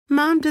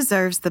Mom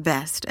deserves the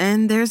best,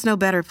 and there's no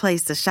better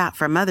place to shop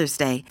for Mother's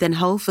Day than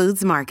Whole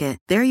Foods Market.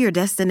 They're your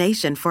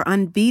destination for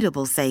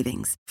unbeatable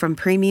savings, from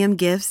premium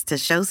gifts to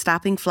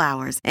show-stopping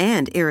flowers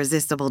and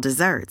irresistible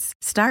desserts.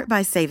 Start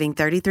by saving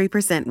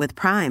 33% with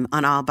Prime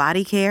on all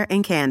body care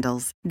and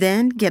candles.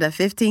 Then get a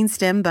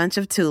 15-stem bunch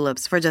of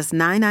tulips for just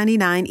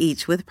 $9.99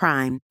 each with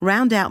Prime.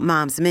 Round out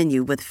Mom's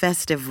menu with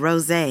festive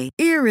rosé,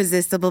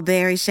 irresistible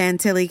berry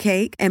chantilly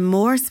cake, and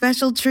more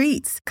special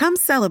treats. Come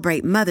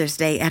celebrate Mother's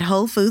Day at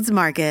Whole Foods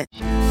Market.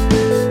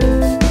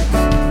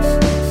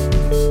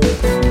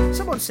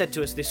 Someone said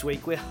to us this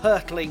week, we're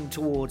hurtling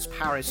towards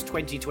Paris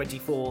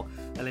 2024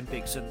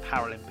 Olympics and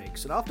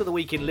Paralympics. And after the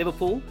week in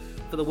Liverpool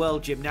for the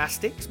World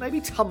Gymnastics, maybe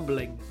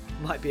tumbling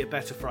might be a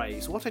better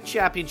phrase. What a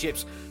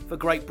championships for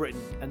Great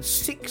Britain, and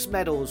 6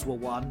 medals were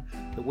won.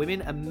 The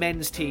women and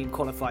men's team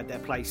qualified their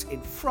place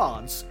in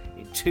France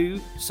in 2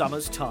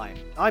 summers' time.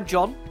 I'm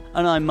John.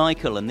 And I'm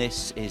Michael, and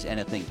this is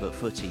Anything But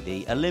Footy,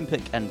 the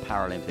Olympic and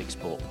Paralympic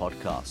sport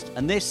podcast.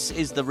 And this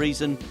is the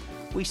reason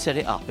we set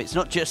it up. It's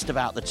not just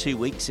about the 2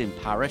 weeks in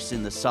Paris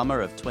in the summer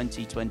of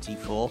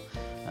 2024,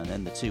 and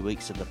then the 2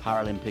 weeks of the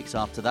Paralympics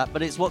after that,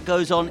 but it's what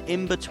goes on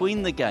in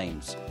between the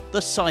games,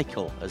 the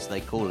cycle, as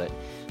they call it.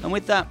 And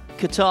with that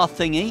Qatar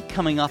thingy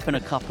coming up in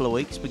a couple of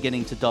weeks,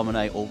 beginning to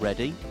dominate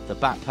already, the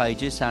back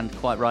pages and,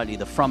 quite rightly,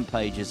 the front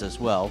pages as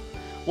well,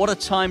 what a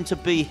time to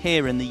be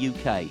here in the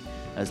UK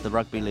as the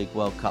Rugby League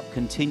World Cup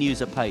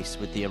continues apace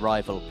with the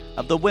arrival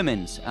of the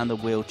women's and the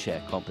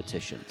wheelchair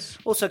competitions.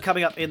 Also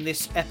coming up in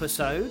this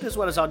episode, as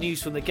well as our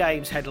news from the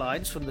Games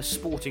headlines from the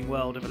sporting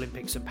world of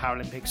Olympics and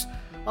Paralympics,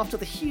 after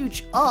the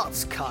huge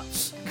arts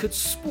cuts, could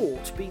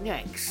sport be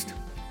next?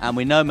 And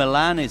we know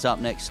Milan is up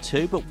next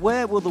too, but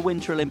where will the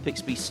Winter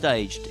Olympics be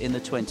staged in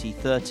the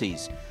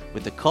 2030s?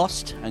 With the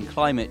cost and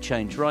climate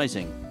change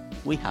rising,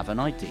 we have an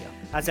idea.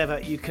 As ever,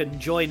 you can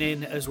join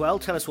in as well.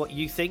 Tell us what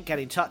you think. Get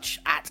in touch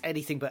at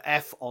Anything But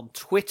F on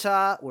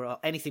Twitter. We're at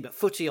Anything But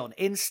Footy on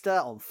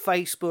Insta, on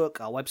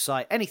Facebook, our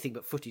website,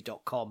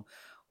 anythingbutfooty.com,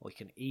 or you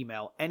can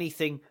email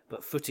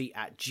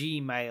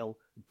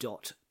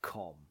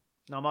anythingbutfooty@gmail.com.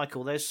 Now,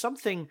 Michael, there's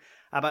something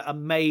about a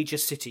major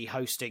city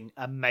hosting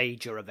a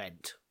major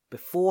event.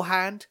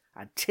 Beforehand,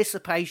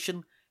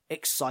 anticipation,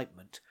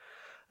 excitement.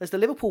 As the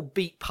Liverpool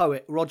beat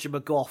poet Roger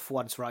McGough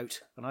once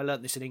wrote, and I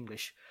learnt this in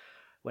English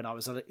when I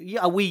was a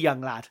wee young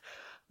lad,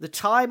 the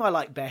time I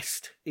like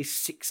best is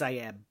 6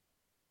 a.m.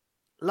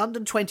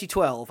 London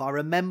 2012, I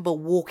remember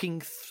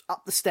walking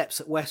up the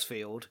steps at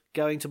Westfield,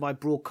 going to my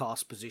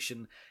broadcast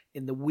position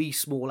in the wee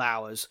small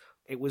hours.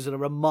 It was a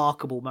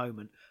remarkable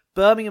moment.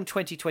 Birmingham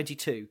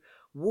 2022,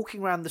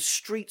 walking around the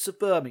streets of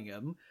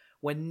Birmingham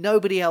when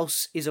nobody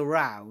else is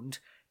around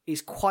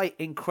is quite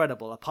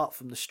incredible, apart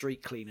from the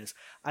street cleaners.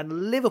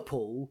 And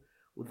Liverpool,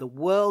 with the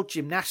World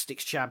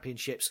Gymnastics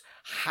Championships,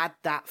 had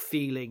that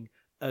feeling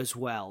as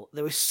well.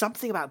 There is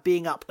something about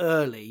being up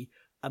early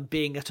and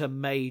being at a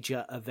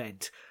major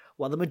event.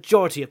 Well, the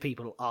majority of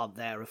people aren't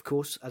there, of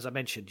course. As I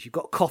mentioned, you've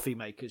got coffee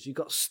makers, you've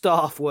got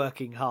staff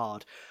working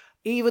hard.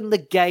 Even the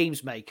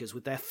games makers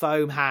with their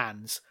foam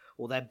hands,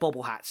 or their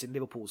bobble hats in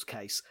Liverpool's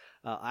case.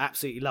 I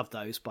absolutely love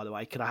those, by the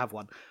way. Can I have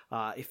one?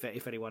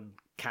 If anyone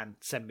can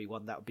send me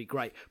one, that would be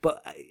great.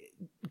 But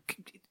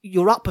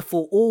you're up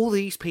before all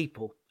these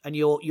people, and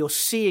you're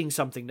seeing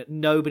something that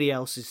nobody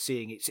else is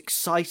seeing. It's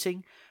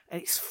exciting,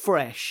 and it's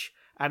fresh,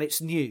 and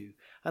it's new.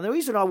 And the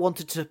reason I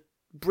wanted to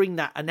bring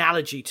that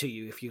analogy to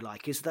you, if you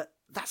like, is that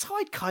that's how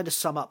I'd kind of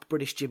sum up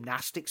British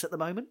gymnastics at the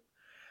moment.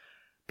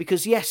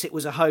 Because yes, it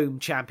was a home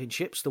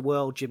championships, the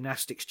World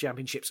Gymnastics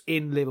Championships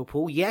in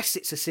Liverpool. Yes,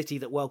 it's a city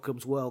that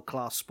welcomes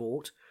world-class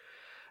sport.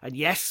 And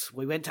yes,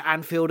 we went to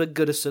Anfield and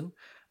Goodison,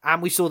 and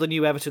we saw the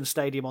new Everton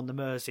Stadium on the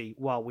Mersey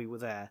while we were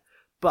there.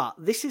 But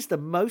this is the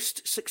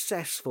most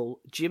successful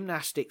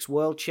gymnastics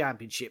World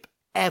Championship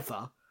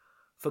ever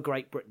for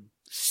Great Britain.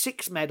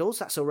 6 medals,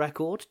 that's a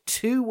record.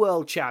 2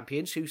 world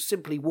champions who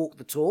simply walk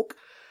the talk,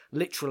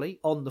 literally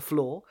on the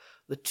floor.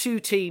 The 2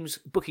 teams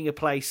booking a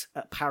place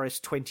at Paris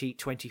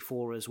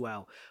 2024 as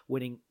well,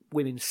 winning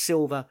women's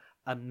silver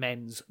and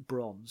men's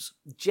bronze.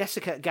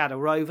 Jessica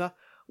Gadarova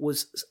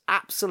was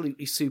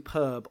absolutely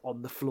superb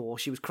on the floor.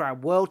 She was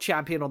crowned world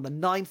champion on the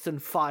 9th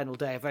and final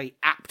day, a very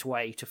apt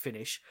way to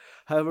finish.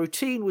 Her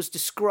routine was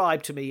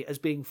described to me as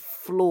being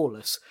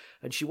flawless,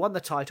 and she won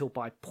the title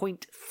by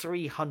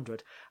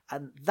 0.300,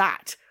 and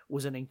that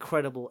was an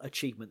incredible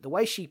achievement. The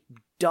way she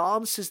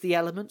dances the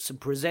elements and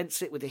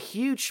presents it with a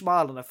huge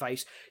smile on her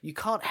face, you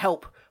can't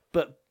help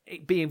but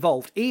be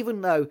involved.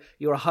 Even though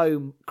you're a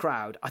home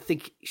crowd, I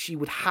think she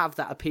would have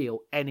that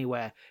appeal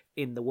anywhere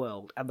in the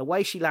world. And the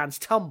way she lands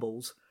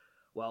tumbles,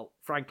 well,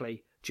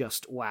 frankly,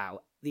 just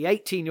wow. The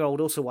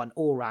 18-year-old also won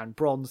all-round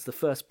bronze, the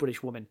first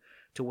British woman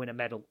to win a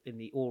medal in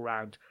the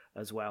all-round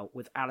as well,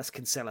 with Alice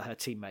Kinsella, her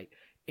teammate,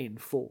 in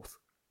 4th.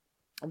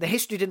 And the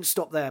history didn't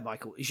stop there,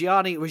 Michael.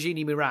 Gianni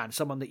Regini-Miran,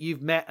 someone that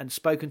you've met and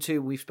spoken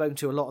to, we've spoken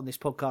to a lot on this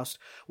podcast,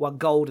 won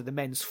gold in the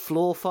men's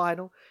floor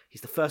final.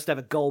 He's the first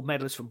ever gold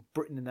medalist from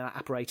Britain in that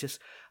apparatus.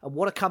 And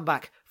what a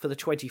comeback for the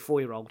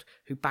 24-year-old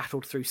who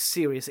battled through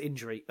serious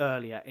injury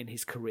earlier in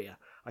his career.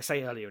 I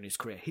say earlier in his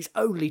career. He's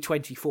only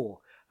 24.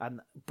 And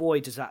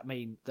boy, does that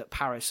mean that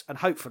Paris and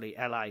hopefully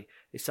LA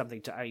is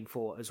something to aim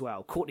for as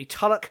well. Courtney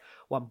Tulloch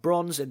won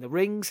bronze in the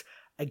rings.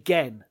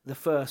 Again, the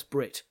first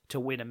Brit to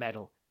win a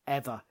medal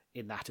ever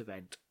in that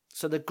event.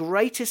 So the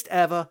greatest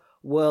ever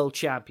World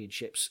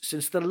Championships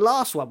since the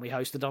last one we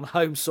hosted on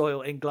home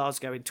soil in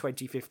Glasgow in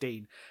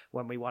 2015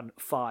 when we won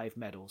 5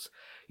 medals.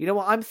 You know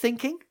what I'm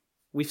thinking?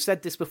 We've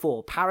said this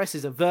before. Paris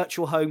is a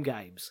virtual home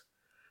games.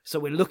 So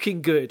we're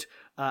looking good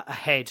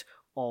ahead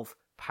of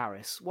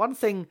Paris. One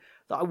thing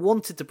that I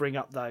wanted to bring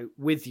up, though,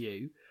 with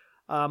you,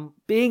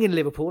 being in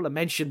Liverpool, I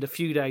mentioned a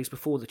few days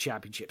before the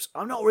championships,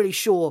 I'm not really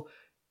sure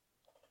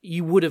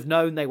you would have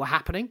known they were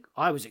happening.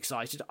 I was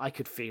excited. I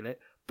could feel it.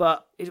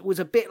 But it was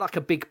a bit like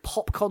a big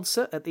pop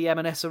concert at the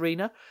M&S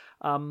Arena.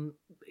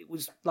 It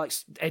was like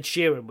Ed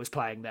Sheeran was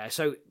playing there.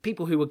 So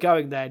people who were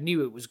going there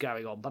knew it was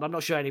going on, but I'm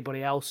not sure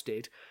anybody else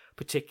did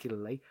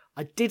particularly.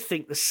 I did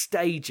think the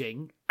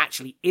staging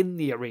actually in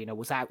the arena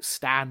was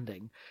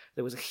outstanding.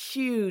 There was a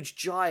huge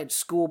giant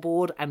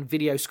scoreboard and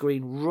video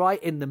screen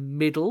right in the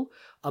middle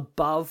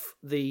above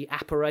the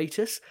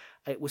apparatus.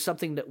 It was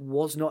something that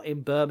was not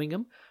in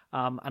Birmingham.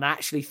 And I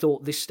actually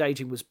thought this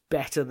staging was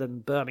better than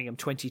Birmingham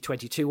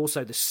 2022.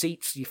 Also, the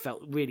seats, you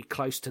felt really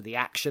close to the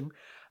action,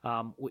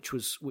 which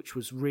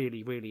was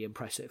really, really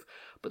impressive.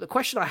 But the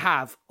question I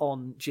have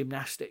on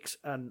gymnastics,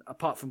 and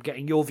apart from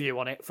getting your view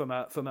on it from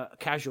a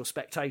casual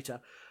spectator,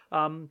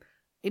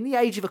 in the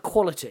age of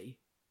equality,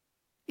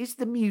 is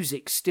the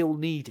music still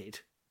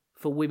needed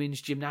for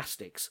women's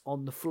gymnastics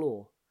on the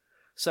floor?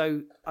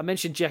 So I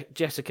mentioned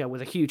Jessica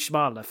with a huge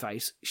smile on her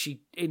face.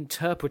 She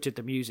interpreted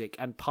the music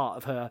and part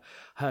of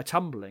her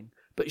tumbling.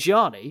 But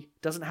Gianni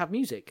doesn't have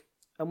music.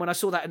 And when I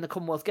saw that in the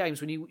Commonwealth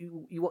Games, when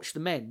you watch the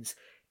men's,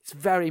 it's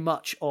very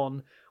much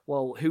on,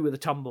 well, who are the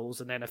tumbles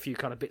and then a few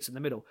kind of bits in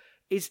the middle.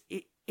 Is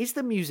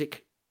the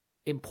music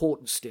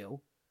important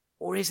still,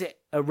 or is it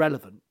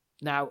irrelevant?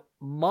 Now,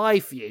 my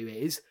view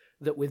is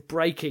that with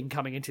breaking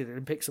coming into the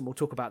Olympics, and we'll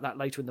talk about that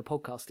later in the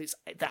podcast, it's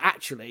that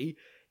actually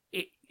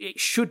it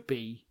should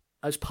be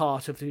as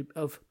part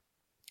of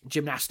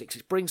gymnastics.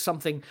 It brings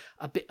something,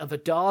 a bit of a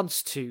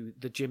dance to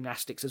the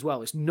gymnastics as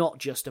well. It's not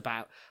just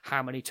about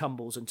how many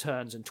tumbles and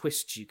turns and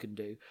twists you can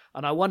do.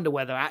 And I wonder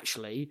whether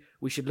actually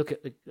we should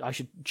I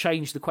should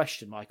change the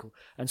question, Michael,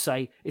 and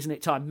say, isn't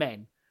it time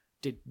men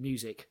did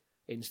music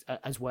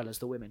as well as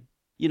the women?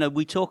 You know,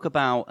 we talk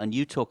about, and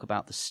you talk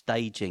about the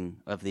staging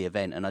of the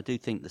event, and I do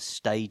think the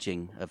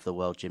staging of the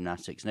World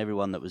Gymnastics and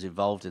everyone that was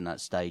involved in that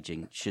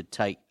staging should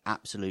take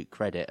absolute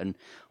credit. And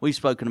we've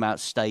spoken about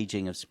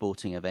staging of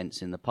sporting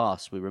events in the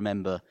past. We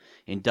remember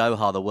in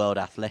Doha, the World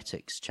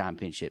Athletics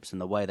Championships,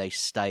 and the way they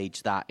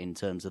staged that in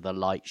terms of the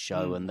light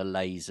show and the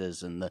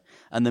lasers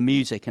and the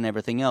music and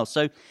everything else.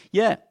 So,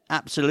 yeah,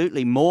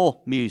 absolutely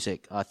more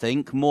music, I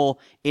think, more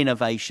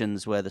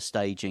innovations where the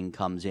staging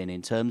comes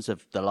in terms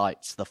of the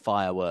lights, the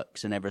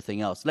fireworks and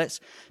everything else. Let's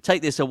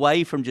take this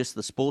away from just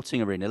the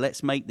sporting arena.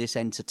 Let's make this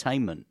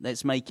entertainment.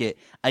 Let's make it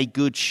a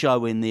good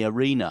show in the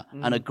arena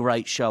and a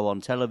great show on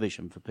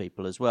television for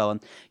people as well.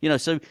 And, you know,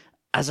 so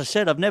as I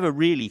said, I've never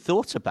really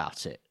thought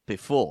about it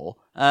before.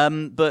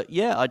 But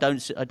yeah, I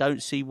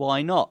don't see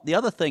why not. The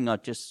other thing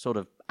I'd just sort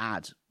of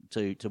add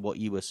to what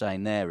you were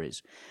saying there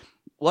is,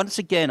 once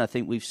again, I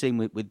think we've seen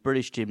with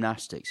British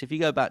gymnastics, if you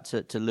go back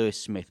to Lewis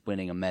Smith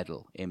winning a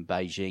medal in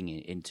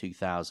Beijing in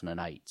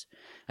 2008,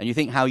 and you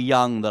think how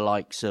young the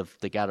likes of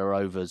the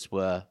Gadarovas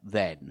were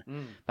then,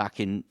 back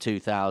in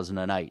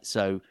 2008.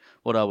 So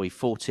what are we,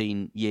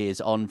 14 years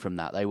on from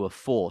that? They were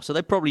 4. So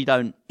they probably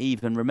don't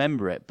even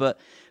remember it. But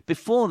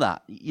before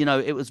that, you know,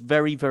 it was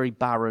very, very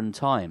barren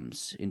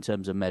times in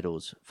terms of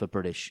medals for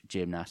British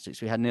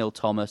gymnastics. We had Neil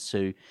Thomas,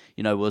 who,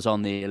 you know, was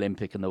on the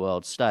Olympic and the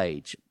world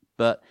stage.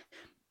 But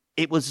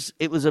it was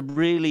a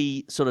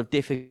really sort of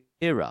difficult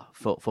era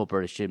for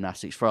British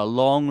gymnastics for a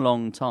long,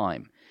 long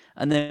time.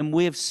 And then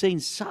we have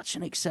seen such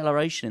an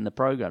acceleration in the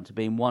programme to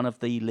being one of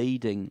the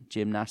leading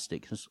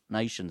gymnastics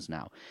nations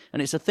now.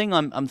 And it's a thing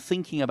I'm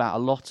thinking about a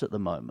lot at the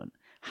moment.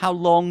 How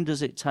long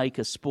does it take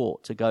a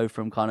sport to go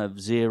from kind of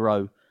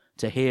zero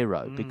to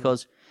hero?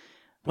 Because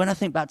when I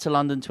think back to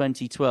London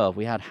 2012,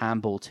 we had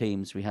handball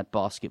teams, we had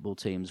basketball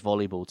teams,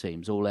 volleyball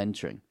teams all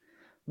entering.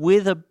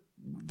 With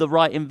the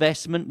right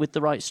investment, with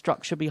the right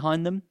structure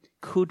behind them,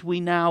 could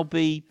we now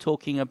be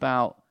talking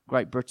about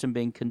Great Britain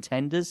being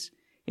contenders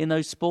in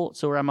those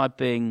sports, or am I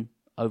being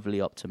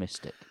overly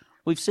optimistic?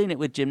 We've seen it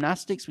with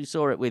gymnastics, we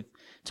saw it with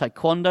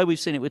taekwondo, we've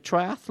seen it with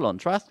triathlon.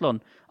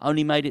 Triathlon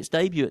only made its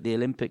debut at the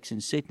Olympics in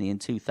Sydney in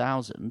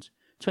 2000.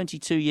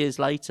 22 years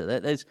later,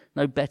 there's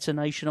no better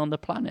nation on the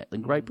planet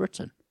than Great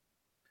Britain.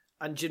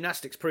 And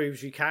gymnastics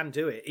proves you can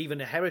do it,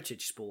 even a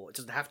heritage sport. It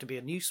doesn't have to be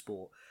a new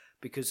sport.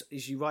 Because,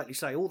 as you rightly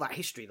say, all that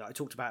history that I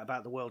talked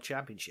about the World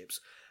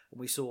Championships, and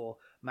we saw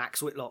Max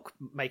Whitlock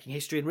making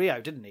history in Rio,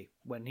 didn't he?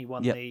 When he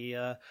won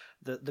the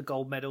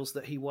gold medals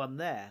that he won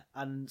there.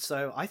 And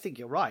so I think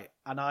you're right.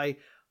 And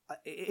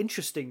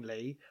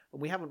interestingly,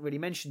 and we haven't really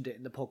mentioned it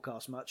in the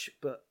podcast much,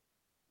 but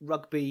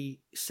rugby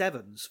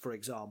sevens, for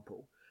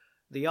example,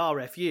 the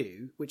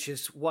RFU, which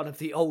is one of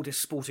the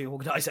oldest sporting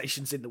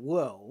organisations in the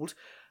world,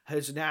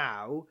 has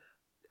now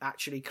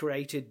actually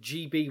created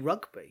GB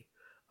Rugby,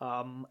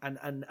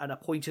 and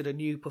appointed a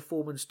new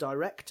performance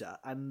director,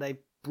 and they've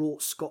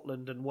brought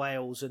Scotland and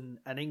Wales and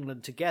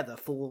England together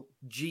for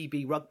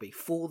GB Rugby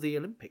for the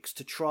Olympics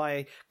to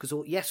try, because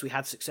yes, we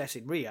had success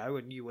in Rio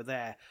and you were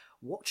there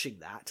watching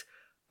that,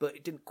 but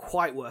it didn't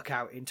quite work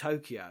out in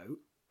Tokyo,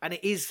 and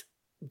it is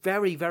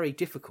very, very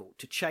difficult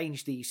to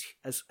change these,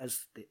 as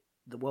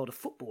the world of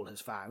football has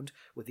found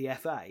with the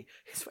FA.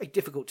 It's very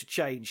difficult to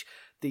change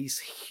these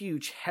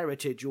huge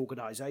heritage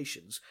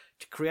organisations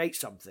to create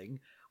something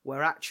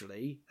where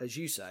actually, as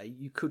you say,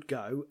 you could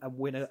go and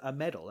win a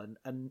medal,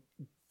 and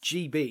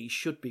GB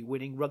should be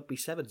winning Rugby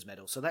Sevens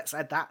medals. So let's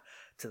add that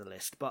to the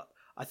list. But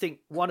I think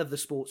one of the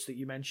sports that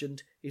you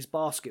mentioned is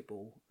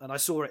basketball, and I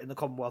saw it in the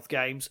Commonwealth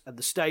Games, and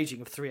the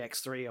staging of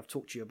 3x3 I've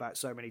talked to you about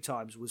so many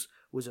times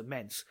was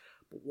immense.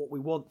 But what we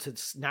want to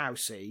now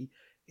see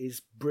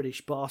is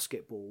British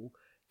basketball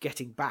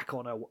getting back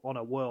on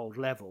a world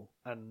level.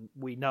 And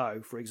we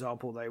know, for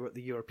example, they were at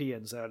the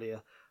Europeans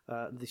earlier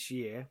this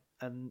year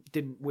and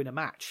didn't win a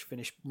match,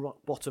 finished rock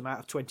bottom out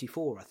of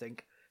 24, I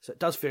think. So it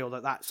does feel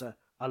that that's a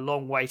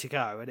long way to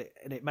go,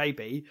 and it may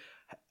be,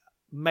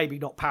 maybe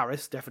not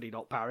Paris, definitely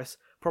not Paris,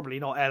 probably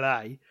not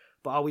LA,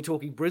 but are we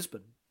talking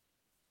Brisbane?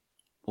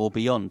 Or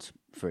beyond,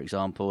 for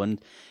example.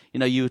 And,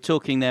 you were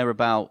talking there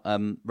about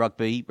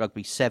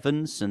rugby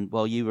sevens, and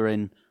while you were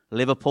in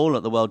Liverpool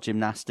at the World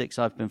Gymnastics,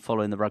 I've been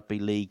following the Rugby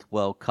League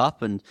World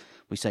Cup, and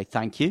we say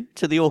thank you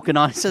to the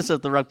organisers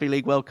of the Rugby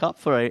League World Cup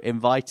for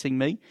inviting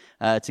me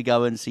to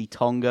go and see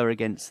Tonga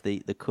against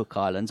the Cook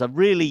Islands. I've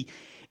really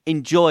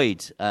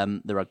enjoyed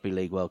the Rugby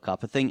League World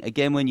Cup. I think,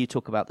 again, when you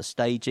talk about the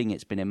staging,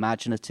 it's been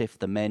imaginative.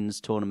 The men's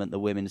tournament, the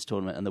women's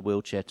tournament, and the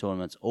wheelchair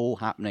tournaments all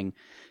happening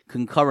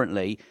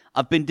concurrently.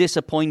 I've been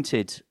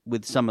disappointed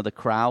with some of the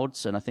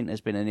crowds, and I think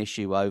there's been an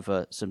issue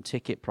over some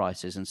ticket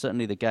prices. And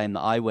certainly the game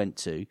that I went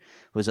to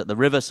was at the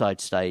Riverside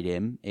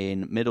Stadium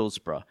in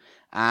Middlesbrough,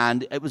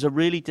 and it was a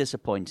really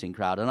disappointing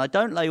crowd. And I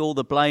don't lay all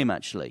the blame,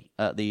 actually,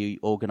 at the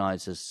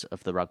organisers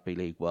of the Rugby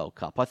League World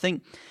Cup. I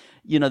think,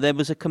 there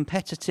was a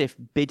competitive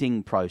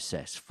bidding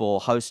process for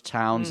host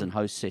towns and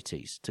host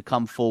cities to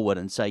come forward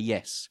and say,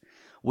 yes,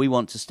 we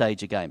want to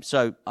stage a game.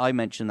 So I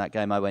mentioned that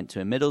game I went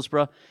to in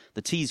Middlesbrough.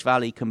 The Tees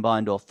Valley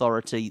Combined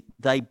Authority,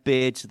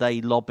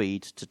 they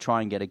lobbied to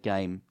try and get a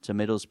game to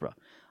Middlesbrough.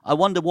 I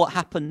wonder what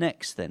happened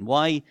next then.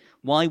 Why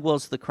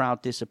was the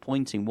crowd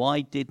disappointing? Why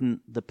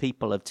didn't the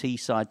people of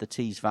Teesside, the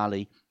Tees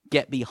Valley,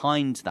 get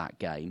behind that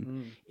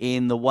game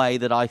in the way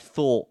that I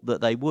thought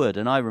that they would?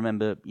 And I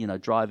remember,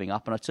 driving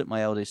up, and I took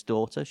my eldest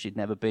daughter. She'd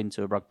never been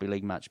to a rugby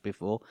league match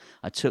before.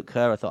 I took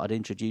her. I thought I'd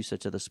introduce her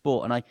to the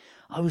sport. And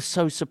I was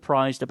so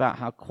surprised about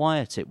how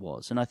quiet it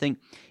was. And I think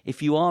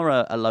if you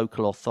are a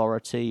local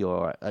authority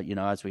or,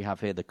 as we have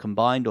here, the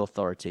combined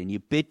authority, and you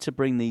bid to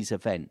bring these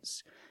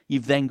events,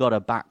 you've then got to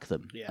back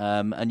them,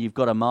 and you've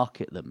got to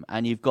market them,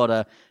 and you've got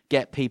to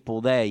get people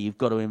there. You've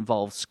got to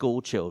involve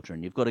school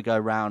children. You've got to go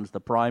round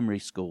the primary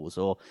schools,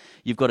 or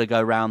you've got to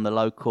go round the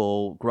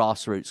local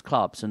grassroots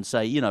clubs and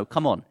say,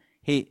 come on,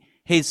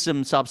 here's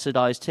some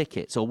subsidised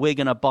tickets, or we're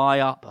going to buy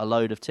up a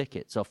load of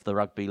tickets off the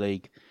Rugby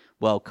League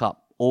World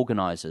Cup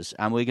organisers,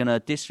 and we're going to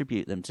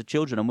distribute them to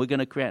children, and we're going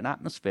to create an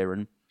atmosphere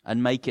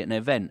and make it an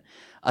event.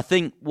 I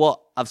think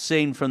what I've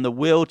seen from the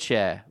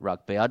wheelchair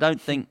rugby, I don't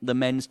think the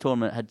men's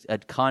tournament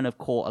had kind of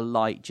caught a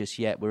light just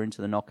yet. We're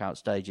into the knockout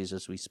stages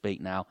as we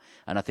speak now,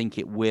 and I think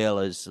it will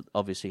as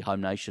obviously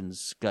home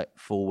nations get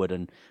forward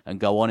and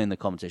go on in the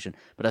competition.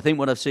 But I think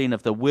what I've seen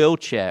of the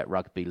wheelchair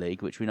rugby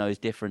league, which we know is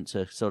different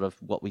to sort of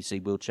what we see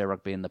wheelchair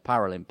rugby in the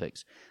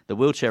Paralympics, the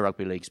wheelchair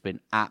rugby league's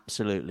been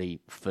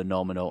absolutely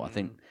phenomenal. I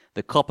think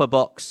the Copper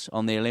Box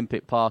on the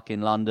Olympic Park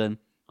in London,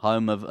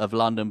 home of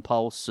London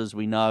Pulse, as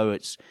we know.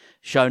 It's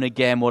shown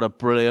again what a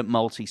brilliant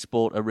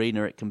multi-sport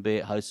arena it can be.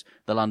 It hosts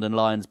the London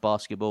Lions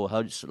basketball,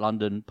 hosts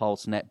London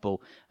Pulse netball,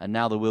 and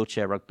now the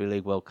Wheelchair Rugby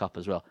League World Cup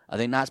as well. I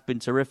think that's been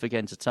terrific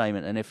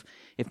entertainment. And if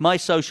my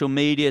social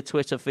media,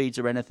 Twitter feeds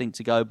are anything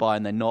to go by,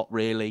 and they're not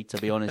really, to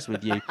be honest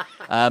with you,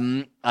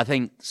 I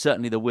think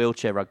certainly the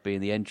wheelchair rugby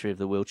and the entry of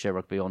the wheelchair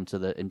rugby into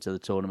the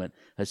tournament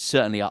has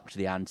certainly upped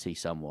the ante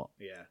somewhat.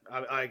 Yeah,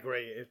 I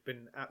agree. It's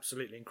been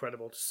absolutely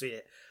incredible to see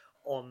it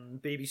on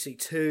BBC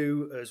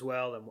Two as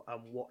well,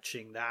 and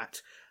watching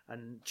that,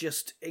 and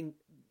just in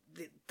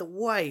the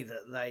way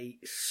that they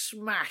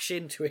smash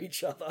into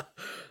each other,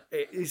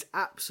 it is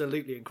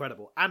absolutely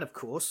incredible. And of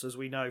course, as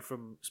we know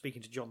from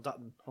speaking to John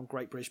Dutton on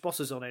Great British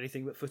Bosses on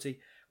Anything But Footy,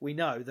 we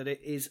know that it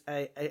is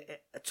a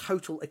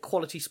total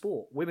equality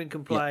sport. Women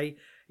can play.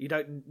 Yeah. You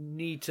don't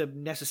need to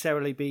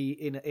necessarily be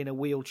in a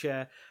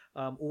wheelchair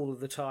all of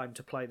the time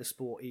to play the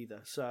sport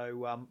either.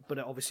 So, but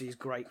it obviously is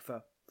great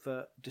for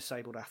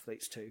disabled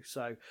athletes too.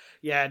 So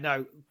yeah,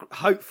 no,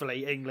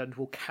 hopefully England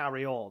will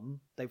carry on.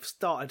 They've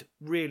started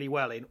really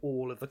well in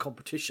all of the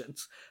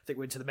competitions. I think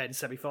we're into the men's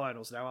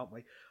semi-finals now, aren't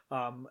we?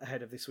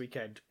 Ahead of this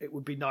weekend. It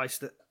would be nice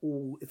that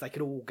if they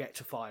could all get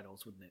to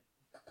finals, wouldn't it?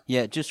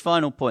 Yeah, just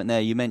final point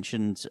there. You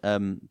mentioned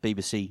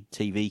BBC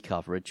TV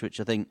coverage, which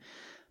I think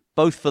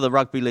both for the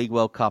Rugby League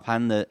World Cup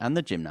and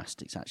the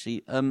gymnastics,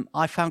 actually,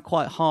 I found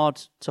quite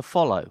hard to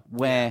follow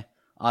where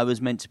I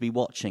was meant to be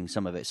watching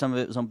some of it. Some of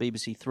it was on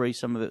BBC Three,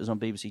 some of it was on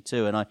BBC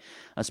Two. And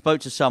I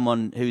spoke to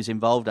someone who's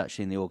involved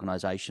actually in the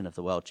organisation of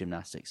the World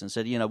Gymnastics and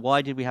said,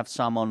 why did we have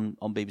some on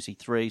BBC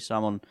Three,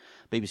 some on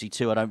BBC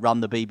Two? I don't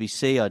run the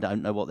BBC. I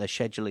don't know what their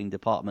scheduling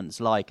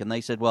department's like. And they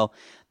said, well,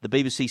 the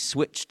BBC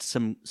switched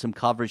some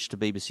coverage to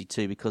BBC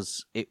Two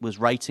because it was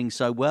rating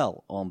so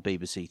well on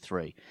BBC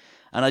Three.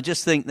 And I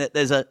just think that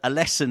there's a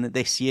lesson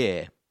this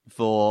year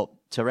for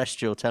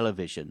terrestrial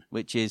television,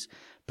 which is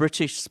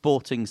British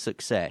sporting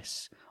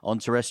success on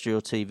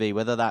terrestrial TV,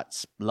 whether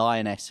that's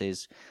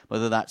Lionesses,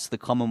 whether that's the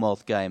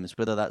Commonwealth Games,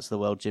 whether that's the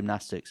World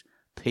Gymnastics,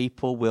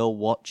 people will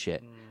watch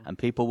it and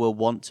people will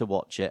want to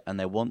watch it and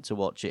they want to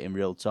watch it in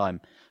real time.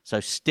 So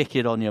stick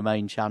it on your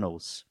main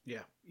channels.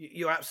 Yeah,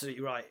 you're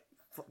absolutely right.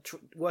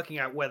 Working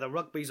out whether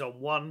rugby's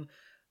on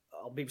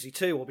BBC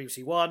Two or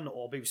BBC One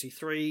or BBC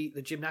Three,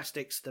 the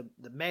gymnastics,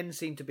 the men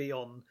seem to be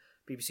on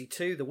BBC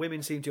Two, the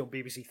women seem to be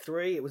on BBC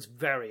Three. It was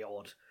very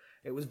odd.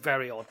 It was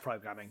very odd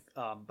programming,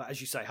 but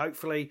as you say,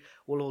 hopefully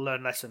we'll all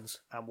learn lessons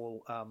and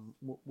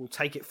we'll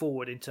take it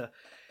forward into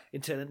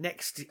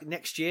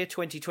next year,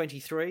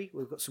 2023.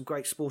 We've got some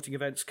great sporting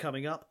events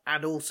coming up,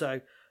 and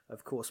also,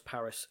 of course,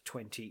 Paris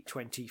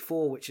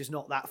 2024, which is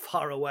not that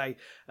far away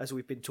as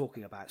we've been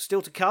talking about.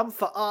 Still to come,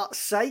 for art's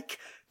sake,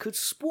 could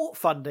sport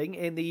funding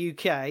in the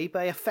UK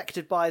be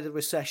affected by the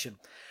recession?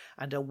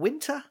 And a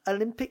Winter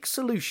Olympic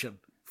solution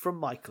from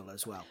Michael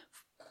as well.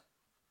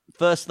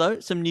 First, though,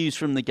 some news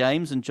from the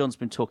Games, and John's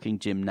been talking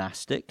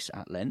gymnastics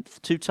at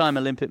length. Two-time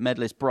Olympic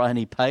medalist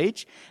Bryony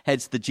Page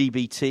heads the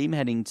GB team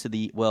heading to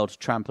the World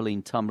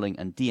Trampoline, Tumbling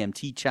and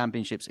DMT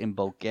Championships in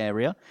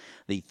Bulgaria.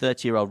 The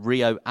 30-year-old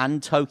Rio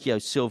and Tokyo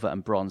silver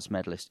and bronze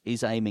medalist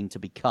is aiming to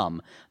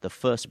become the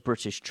first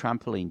British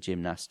trampoline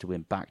gymnast to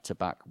win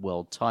back-to-back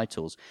world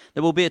titles.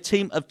 There will be a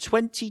team of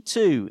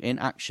 22 in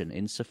action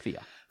in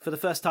Sofia. For the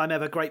first time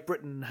ever, Great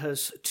Britain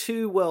has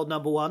two world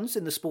number ones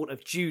in the sport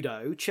of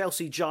judo.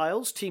 Chelsea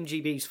Giles, Team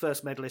GB's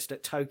first medalist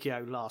at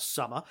Tokyo last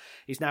summer,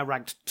 is now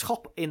ranked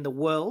top in the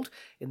world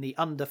in the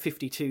under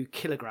 52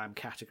 kilogram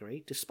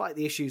category. Despite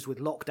the issues with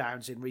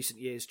lockdowns in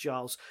recent years,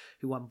 Giles,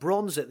 who won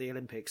bronze at the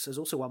Olympics, has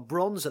also won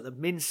bronze at the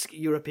Minsk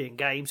European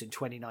Games in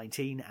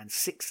 2019 and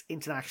 6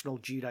 International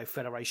Judo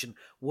Federation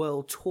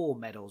World Tour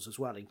medals as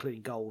well,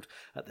 including gold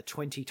at the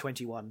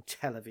 2021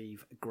 Tel Aviv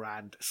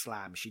Grand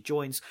Slam. She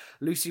joins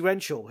Lucy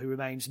Renshaw, who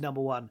remains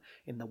number one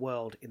in the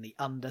world in the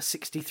under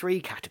 63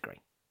 category.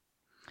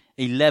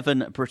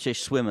 11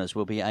 British swimmers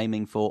will be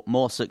aiming for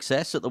more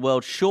success at the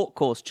World Short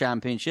Course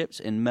Championships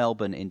in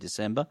Melbourne in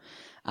December.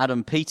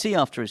 Adam Peaty,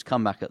 after his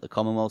comeback at the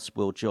Commonwealths,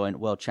 will join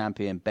world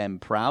champion Ben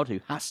Proud,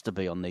 who has to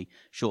be on the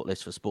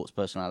shortlist for Sports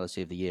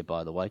Personality of the Year,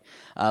 by the way,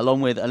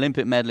 along with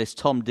Olympic medalist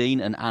Tom Dean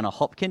and Anna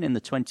Hopkin in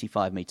the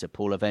 25-metre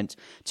pool event.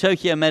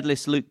 Tokyo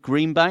medalist Luke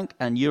Greenbank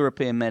and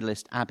European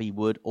medalist Abby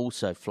Wood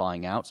also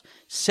flying out.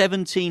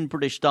 17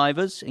 British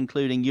divers,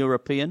 including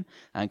European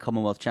and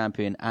Commonwealth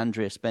champion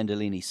Andrea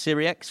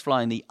Spendolini-Siriex,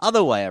 flying the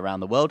other way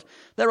around the world.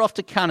 They're off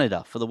to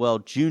Canada for the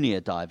World Junior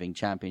Diving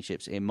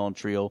Championships in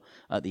Montreal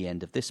at the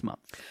end of this month.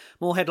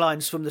 More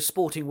headlines from the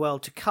sporting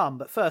world to come,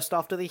 but first,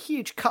 after the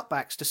huge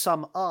cutbacks to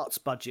some arts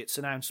budgets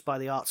announced by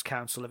the Arts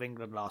Council of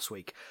England last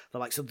week, the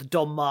likes of the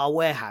Donmar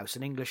Warehouse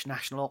and English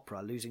National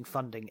Opera losing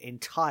funding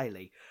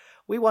entirely,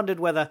 we wondered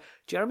whether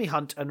Jeremy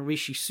Hunt and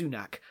Rishi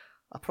Sunak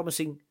are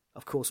promising,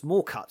 of course,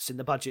 more cuts in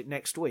the budget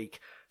next week,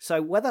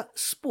 so whether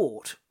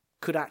sport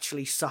could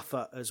actually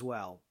suffer as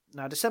well.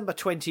 Now, December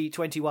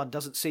 2021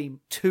 doesn't seem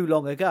too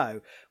long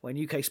ago when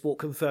UK Sport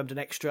confirmed an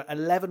extra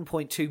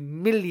 £11.2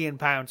 million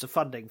of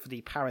funding for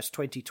the Paris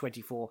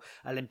 2024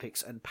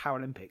 Olympics and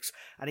Paralympics,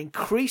 an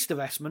increased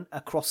investment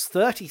across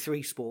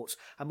 33 sports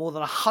and more than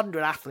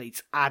 100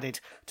 athletes added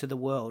to the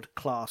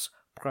world-class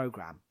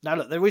programme. Now,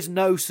 look, there is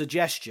no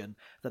suggestion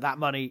that that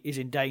money is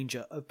in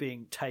danger of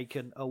being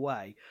taken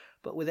away,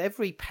 but with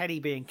every penny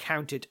being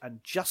counted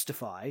and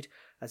justified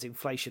as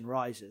inflation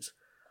rises,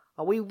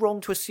 are we wrong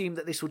to assume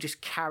that this will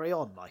just carry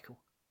on, Michael?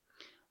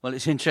 Well,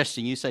 it's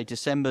interesting. You say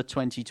December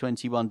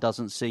 2021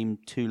 doesn't seem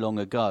too long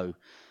ago.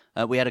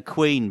 We had a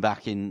Queen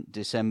back in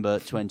December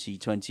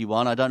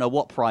 2021. I don't know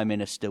what Prime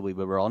Minister we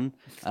were on.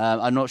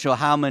 I'm not sure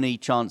how many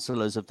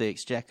Chancellors of the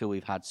Exchequer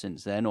we've had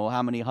since then, or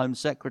how many Home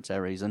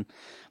Secretaries, and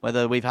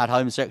whether we've had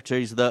Home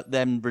Secretaries that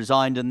then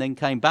resigned and then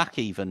came back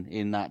even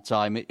in that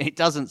time. It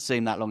doesn't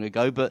seem that long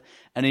ago, but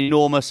an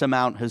enormous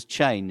amount has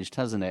changed,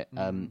 hasn't it,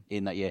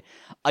 in that year.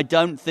 I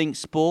don't think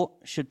sport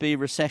should be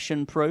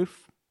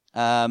recession-proof,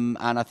 and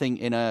I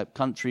think in a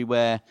country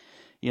where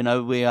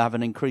we have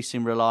an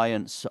increasing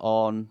reliance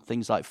on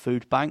things like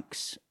food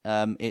banks.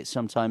 It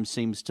sometimes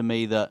seems to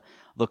me that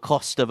the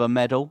cost of a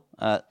medal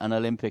at an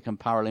Olympic and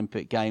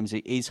Paralympic Games,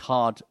 it is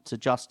hard to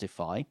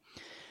justify.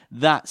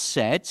 That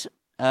said,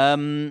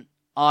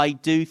 I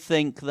do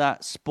think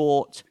that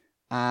sport,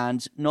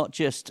 and not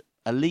just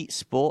elite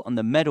sport and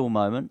the medal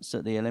moments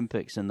at the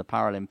Olympics and the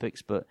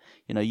Paralympics, but,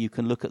 you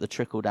can look at the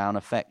trickle-down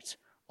effect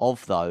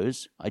of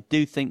those. I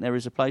do think there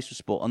is a place for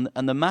sport.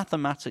 And the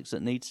mathematics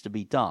that needs to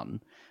be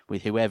done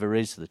with whoever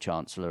is the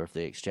Chancellor of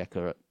the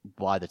Exchequer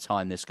by the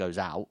time this goes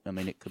out, I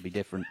mean, it could be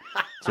different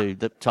to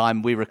the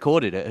time we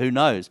recorded it, who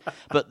knows?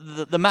 But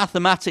the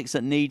mathematics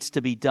that needs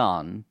to be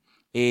done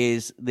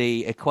is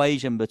the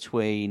equation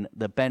between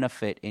the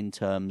benefit in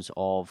terms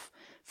of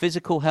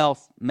physical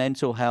health,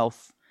 mental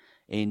health,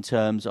 in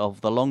terms of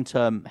the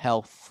long-term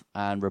health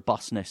and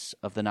robustness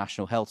of the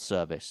National Health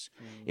Service.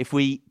 If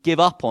we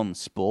give up on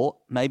sport,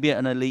 maybe at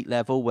an elite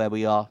level where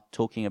we are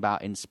talking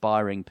about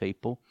inspiring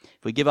people,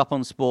 if we give up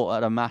on sport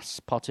at a mass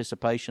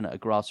participation at a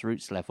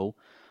grassroots level,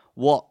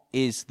 what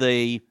is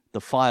the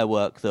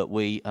firework that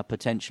we are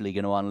potentially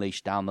going to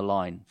unleash down the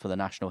line for the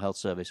National Health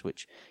Service,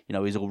 which,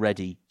 is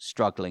already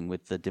struggling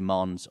with the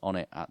demands on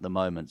it at the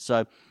moment?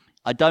 So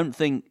I don't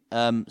think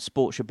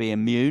sport should be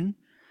immune.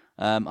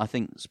 I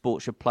think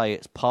sport should play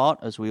its part,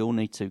 as we all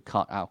need to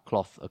cut our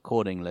cloth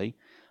accordingly.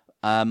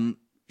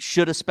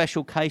 Should a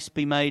special case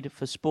be made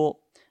for sport?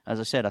 As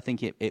I said, I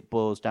think it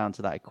boils down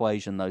to that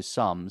equation, those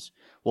sums.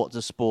 What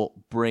does sport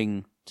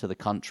bring to the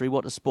country?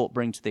 What does sport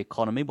bring to the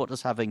economy? What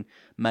does having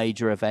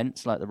major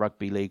events like the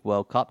Rugby League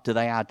World Cup, do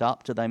they add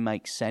up? Do they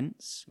make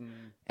sense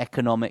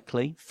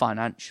economically,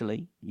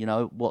 financially?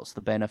 What's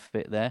the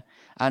benefit there?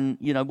 And,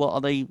 what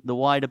are the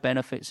wider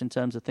benefits in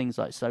terms of things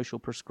like social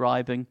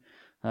prescribing?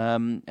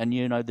 And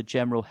the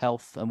general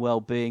health and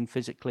well-being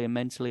physically and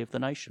mentally of the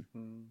nation.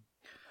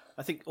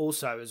 I think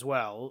also as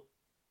well,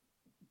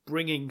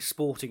 bringing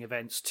sporting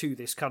events to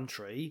this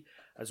country,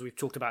 as we've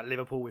talked about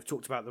Liverpool, we've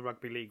talked about the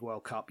Rugby League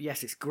World Cup.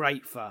 Yes, it's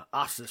great for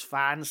us as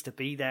fans to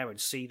be there and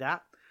see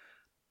that,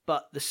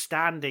 but the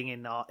standing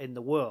in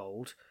the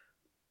world,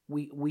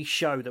 we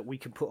show that we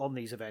can put on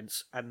these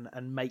events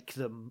and make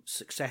them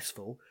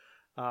successful,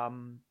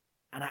 and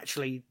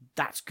actually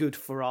that's good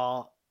for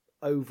our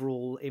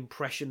overall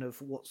impression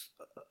of what's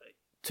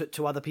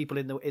to other people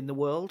in the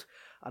world.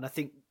 And I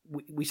think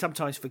we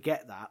sometimes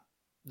forget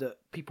that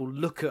people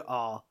look at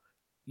our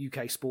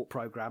UK sport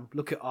programme,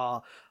 look at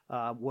our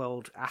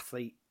World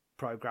Athlete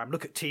programme,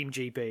 look at Team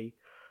GB,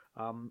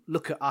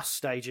 look at us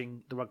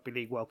staging the Rugby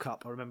League World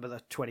Cup. I remember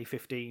the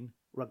 2015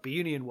 Rugby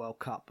Union World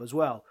Cup as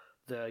well,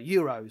 the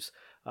Euros,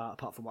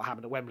 apart from what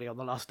happened at Wembley on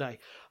the last day.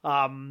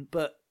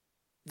 But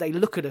they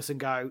look at us and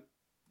go,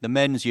 the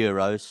men's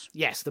Euros.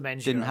 Yes, the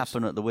men's didn't Euros.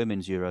 happen at the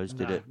women's Euros,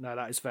 did it? No,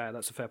 that is fair.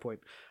 That's a fair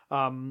point.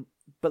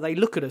 But they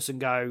look at us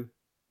and go,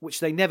 which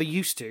they never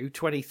used to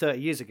 20, 30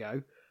 years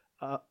ago,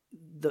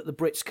 that the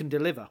Brits can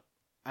deliver.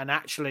 And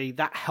actually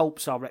that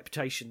helps our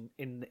reputation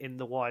in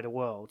the wider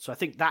world. So I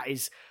think that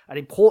is an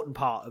important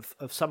part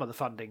of some of the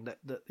funding that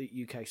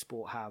the UK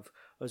sport have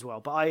as well.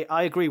 But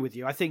I agree with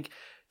you. I think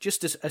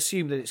just to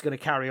assume that it's going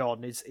to carry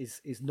on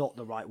is not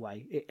the right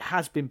way. It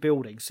has been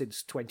building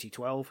since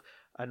 2012,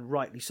 and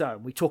rightly so.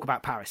 And we talk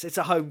about Paris. It's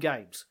a home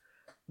games.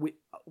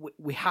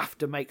 We have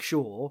to make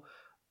sure,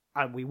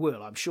 and we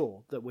will, I'm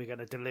sure, that we're going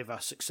to deliver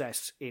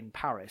success in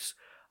Paris.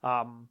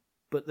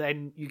 But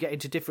then you get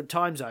into different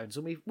time zones.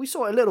 And we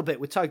saw it a little bit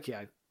with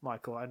Tokyo,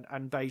 Michael,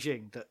 and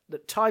Beijing,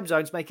 that time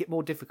zones make it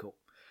more difficult.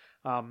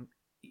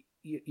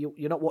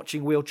 You're not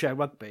watching wheelchair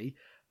rugby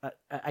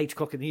at 8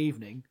 o'clock in the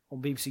evening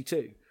on BBC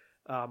Two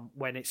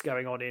when it's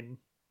going on in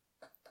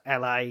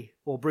LA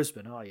or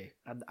Brisbane, are you?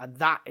 And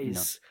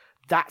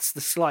that's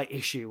the slight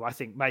issue, I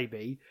think,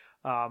 maybe,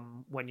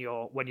 when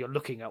you're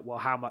looking at, well,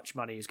 how much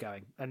money is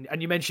going.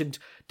 And you mentioned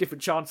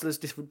different chancellors,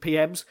 different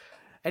PMs.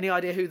 Any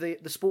idea who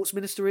the sports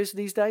minister is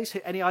these days?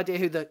 Any idea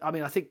who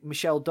I think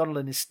Michelle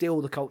Donnellan is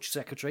still the culture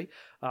secretary,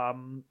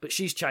 but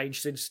she's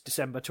changed since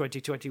December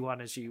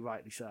 2021, as you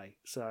rightly say.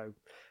 So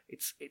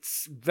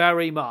it's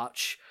very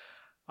much.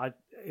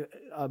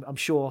 I'm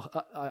sure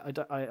I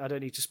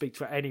don't need to speak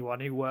for anyone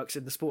who works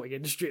in the sporting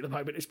industry at the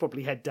moment. It's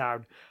probably head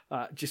down,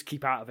 just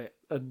keep out of it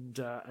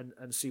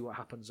and see what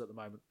happens at the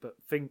moment. But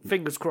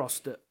fingers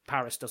crossed that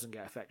Paris doesn't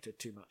get affected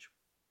too much.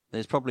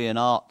 There's probably an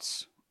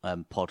arts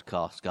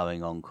podcast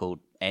going on called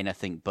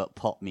Anything But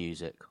Pop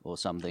Music or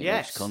something,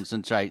 yes, which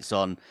concentrates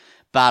on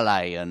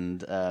ballet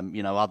and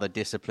other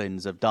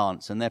disciplines of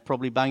dance, and they're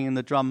probably banging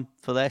the drum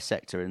for their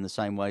sector in the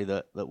same way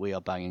that we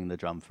are banging the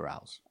drum for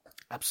ours.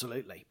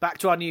 Absolutely. Back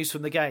to our news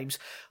from the games.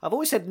 I've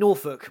always said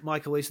Norfolk,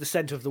 Michael, is the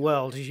centre of the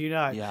world, as you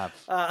know. You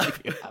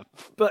have. You have.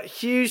 But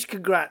huge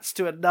congrats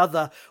to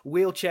another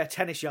wheelchair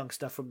tennis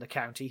youngster from the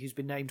county who's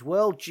been named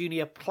World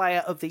Junior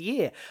Player of the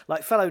Year,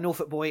 like fellow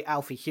Norfolk boy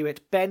Alfie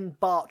Hewitt, Ben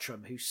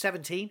Bartram, who's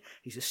 17.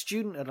 He's a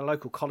student at a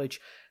local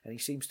college, and he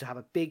seems to have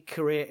a big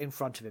career in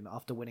front of him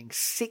after winning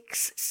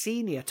 6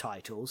 senior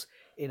titles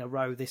in a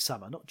row this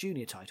summer. Not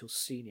junior titles,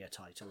 senior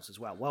titles as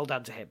well. Well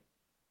done to him.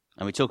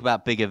 And we talk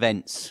about big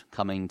events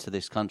coming to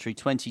this country.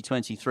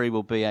 2023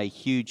 will be a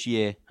huge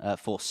year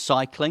for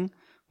cycling,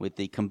 with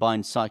the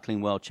Combined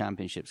Cycling World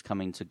Championships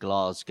coming to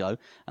Glasgow.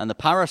 And the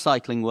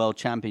Paracycling World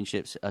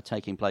Championships are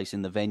taking place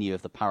in the venue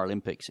of the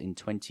Paralympics in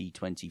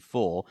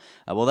 2024.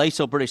 Well, they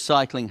saw British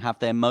cycling have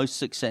their most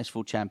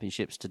successful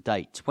championships to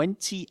date.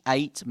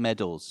 28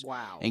 medals,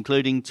 wow,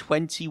 including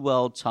 20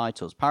 world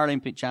titles.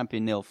 Paralympic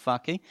champion Neil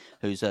Fachy,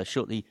 who's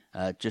shortly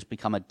just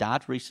become a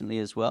dad recently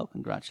as well.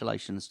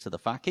 Congratulations to the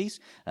Fackies.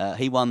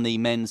 He won the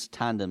men's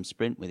tandem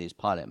sprint with his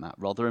pilot Matt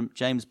Rotherham.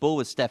 James Ball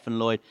with Stefan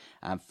Lloyd,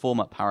 and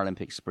former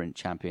Paralympic sprint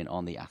champion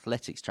on the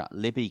athletics track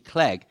Libby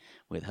Clegg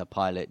with her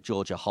pilot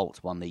Georgia Holt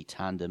won the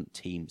tandem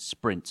team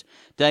sprint.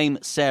 Dame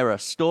Sarah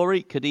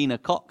Storey,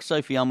 Kadina Cox,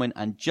 Sophie Unwin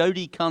and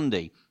Jodie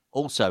Cundy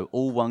also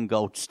all won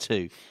golds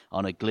too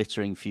on a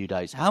glittering few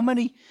days. How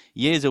many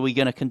years are we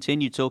going to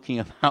continue talking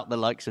about the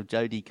likes of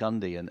Jodie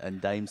Cundy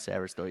and Dame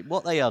Sarah Storey?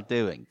 What they are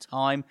doing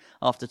time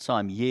after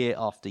time, year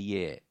after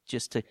year,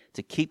 just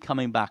to keep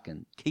coming back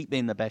and keep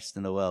being the best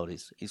in the world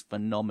is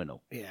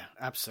phenomenal. Yeah,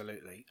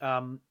 absolutely.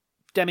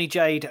 Demi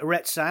Jade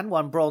Retsan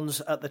won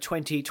bronze at the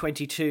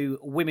 2022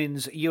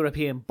 Women's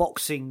European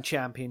Boxing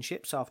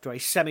Championships after a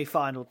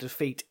semi-final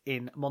defeat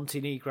in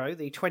Montenegro.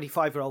 The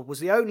 25-year-old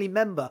was the only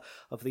member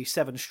of the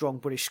 7-strong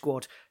British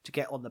squad to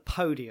get on the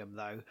podium,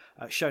 though.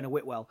 Shona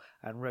Whitwell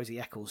and Rosie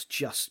Eccles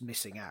just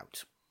missing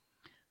out.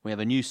 We have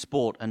a new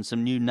sport and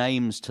some new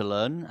names to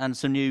learn and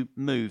some new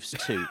moves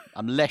too.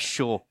 I'm less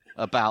sure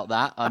about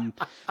that. I'm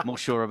more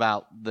sure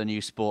about the new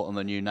sport and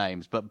the new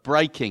names. But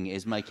breaking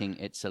is making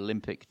its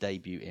Olympic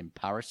debut in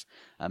Paris.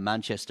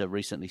 Manchester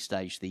recently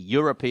staged the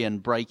European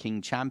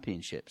Breaking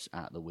Championships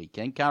at the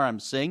weekend. Karam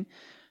Singh,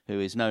 who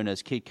is known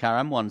as Kid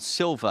Karam, won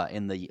silver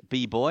in the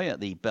B-Boy at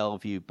the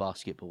Bellevue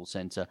Basketball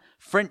Centre.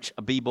 French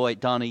B-Boy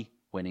Dani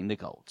winning the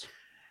gold.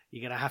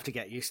 You're going to have to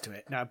get used to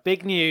it. Now,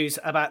 big news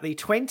about the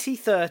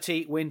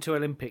 2030 Winter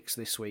Olympics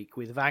this week,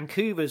 with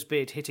Vancouver's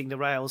bid hitting the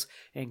rails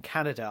in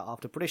Canada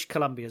after British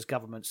Columbia's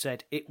government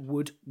said it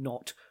would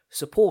not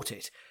support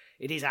it.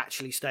 It is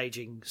actually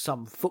staging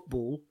some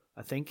football,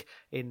 I think,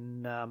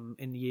 in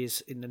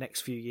the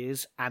next few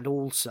years, and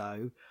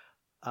also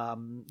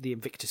the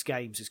Invictus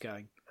Games is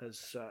going,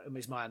 as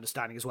is my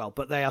understanding as well.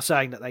 But they are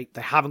saying that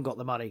they haven't got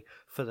the money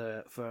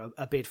for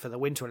a bid for the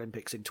Winter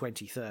Olympics in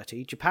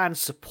 2030.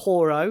 Japan's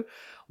Sapporo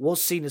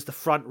was seen as the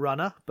front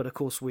runner, but of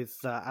course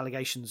with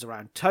allegations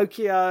around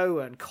Tokyo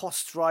and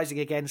costs rising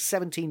again,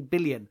 17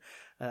 billion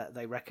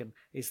they reckon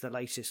is the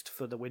latest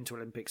for the Winter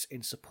Olympics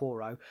in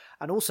Sapporo,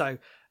 and also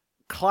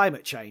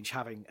climate change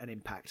having an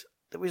impact.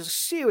 There was a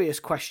serious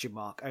question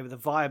mark over the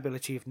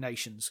viability of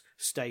nations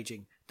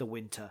staging the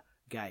Winter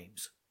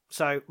Games.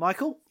 So,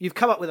 Michael, you've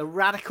come up with a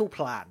radical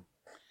plan.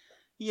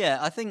 Yeah,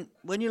 I think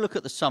when you look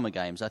at the Summer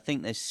Games, I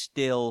think there's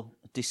still,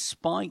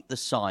 despite the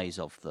size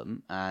of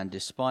them and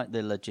despite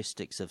the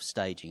logistics of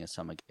staging a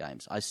Summer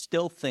Games, I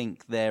still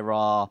think there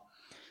are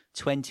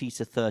 20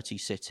 to 30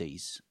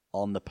 cities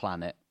on the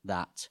planet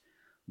that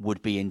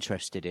would be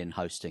interested in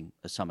hosting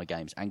a Summer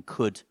Games and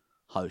could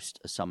host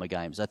a Summer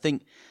Games. I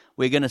think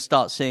we're going to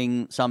start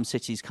seeing some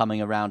cities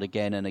coming around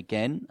again and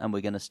again, and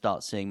we're going to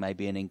start seeing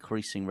maybe an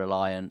increasing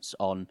reliance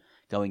on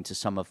going to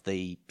some of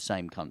the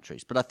same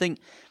countries. But I think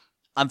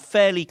I'm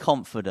fairly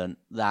confident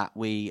that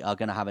we are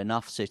going to have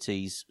enough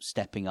cities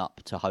stepping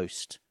up to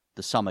host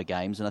the Summer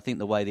Games. And I think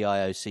the way the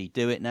IOC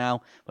do it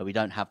now, where we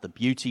don't have the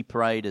beauty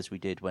parade as we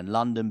did when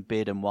London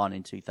bid and won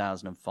in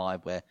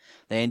 2005, where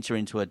they enter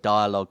into a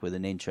dialogue with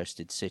an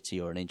interested city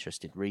or an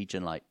interested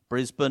region like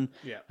Brisbane,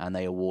 and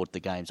they award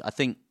the games. I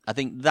think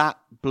that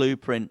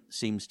blueprint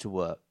seems to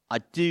work. I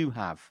do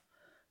have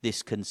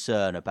this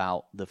concern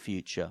about the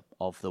future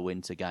of the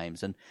Winter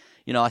Games. And,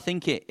 you know, I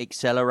think it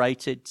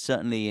accelerated,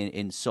 certainly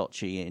in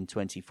Sochi in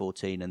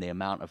 2014, and the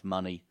amount of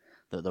money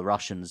that the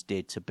Russians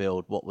did to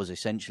build what was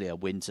essentially a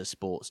winter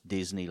sports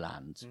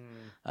Disneyland,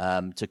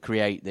 to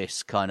create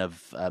this kind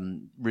of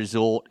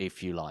resort,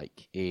 if you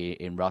like,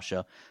 in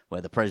Russia,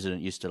 where the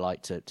president used to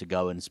like to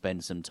go and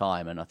spend some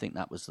time. And I think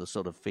that was the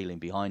sort of feeling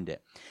behind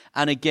it.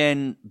 And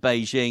again,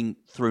 Beijing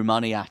threw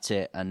money at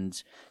it,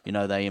 and, you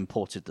know, they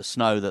imported the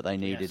snow that they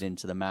needed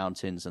into the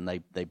mountains, and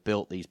they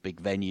built these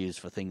big venues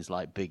for things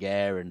like Big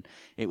Air, and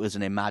it was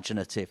an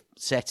imaginative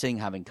setting,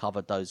 having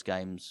covered those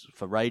games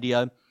for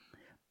radio.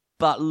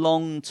 But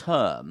long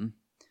term,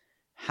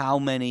 how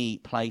many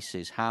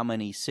places, how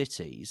many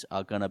cities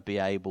are going to be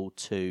able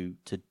to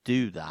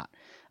do that?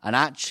 And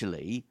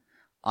actually,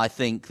 I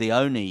think the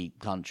only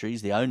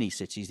countries, the only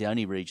cities, the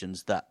only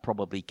regions that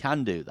probably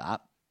can do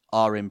that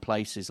are in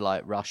places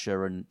like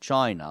Russia and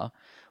China,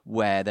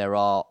 where there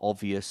are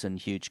obvious and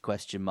huge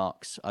question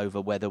marks over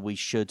whether we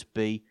should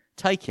be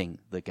taking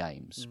the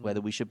games,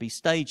 whether we should be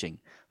staging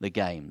the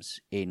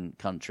games in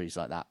countries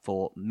like that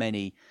for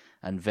many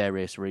and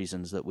various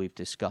reasons that we've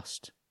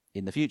discussed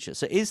in the future.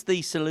 So is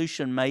the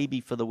solution maybe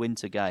for the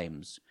Winter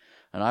Games,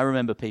 and I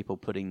remember people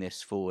putting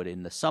this forward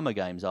in the Summer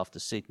Games after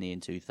Sydney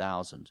in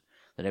 2000,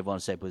 that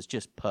everyone said was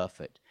just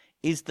perfect.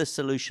 Is the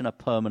solution a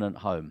permanent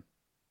home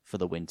for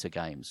the Winter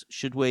Games?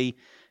 Should we,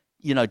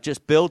 you know,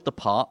 just build the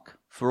park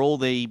for all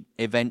the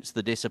events,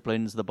 the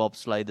disciplines, the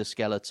bobsleigh, the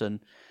skeleton,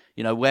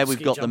 You know, where we've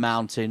got jumping. the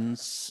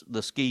mountains,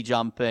 the ski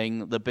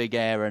jumping, the big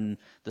air and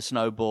the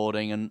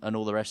snowboarding and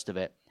all the rest of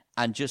it,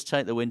 and just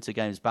take the Winter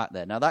Games back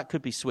there. Now, that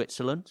could be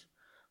Switzerland,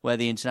 where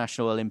the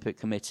International Olympic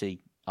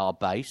Committee are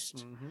based.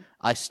 Mm-hmm.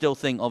 I still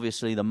think,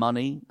 obviously, the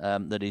money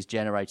that is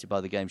generated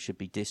by the Games should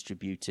be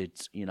distributed,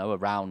 you know,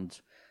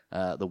 around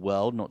the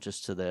world, not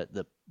just to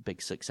the big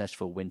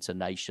successful winter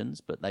nations,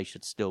 but they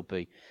should still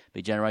be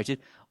generated.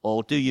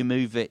 Or do you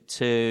move it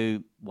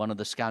to one of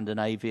the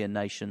Scandinavian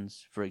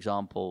nations, for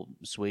example,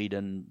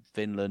 Sweden,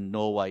 Finland,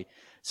 Norway,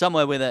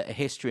 somewhere with a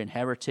history and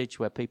heritage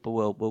where people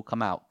will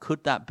come out?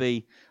 Could that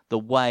be the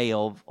way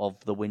of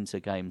the Winter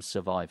Games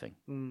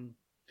surviving?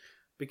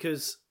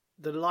 Because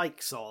the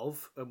likes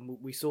of, and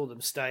we saw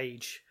them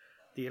stage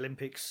the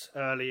Olympics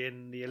early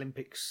in the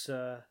Olympics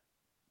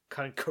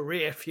kind of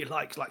career, if you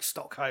like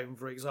Stockholm,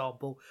 for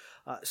example,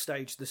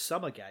 staged the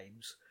Summer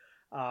Games.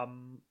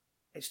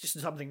 It's just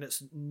something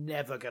that's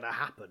never going to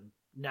happen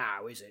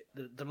now, is it?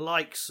 The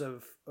likes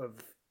of,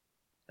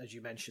 as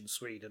you mentioned,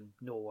 Sweden,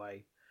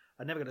 Norway,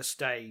 are never going to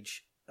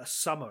stage a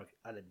Summer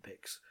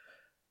Olympics.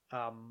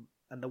 And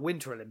the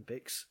Winter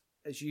Olympics,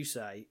 as you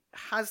say,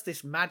 has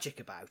this magic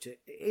about it.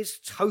 It is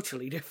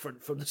totally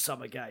different from the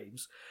Summer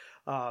Games.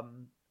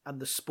 And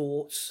the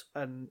sports,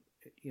 and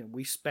you know,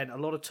 we spent a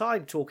lot of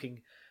time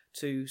talking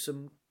to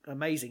some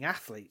amazing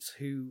athletes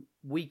who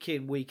week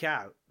in, week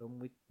out,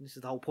 and this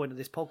is the whole point of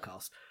this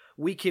podcast,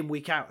 week in,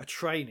 week out are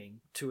training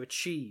to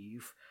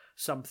achieve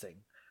something.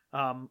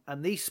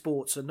 And these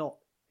sports are not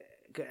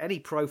any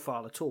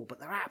profile at all, but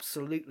they're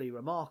absolutely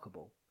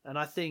remarkable. And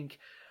I think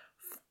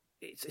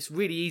it's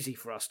really easy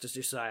for us to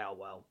just say, oh,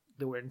 well,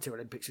 the Winter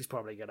Olympics is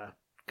probably going to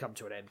come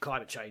to an end.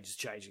 Climate change is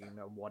changing and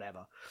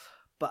whatever.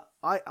 But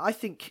I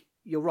think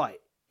you're right.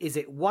 Is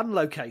it one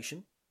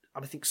location?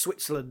 I think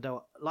Switzerland,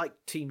 like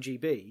Team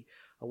GB,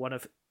 are one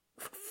of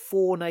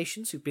 4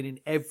 nations who've been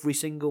in every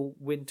single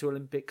Winter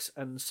Olympics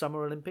and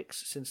Summer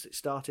Olympics since it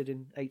started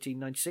in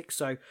 1896.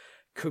 So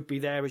could be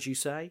there, as you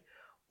say.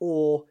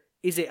 Or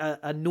is it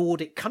a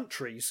Nordic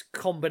countries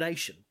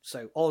combination?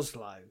 So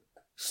Oslo,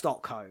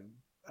 Stockholm,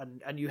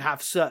 and you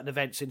have certain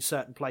events in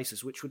certain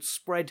places, which would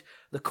spread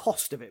the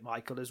cost of it,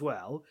 Michael, as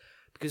well.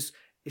 Because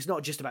it's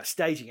not just about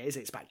staging it, is it?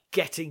 It's about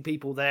getting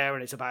people there,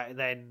 and it's about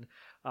then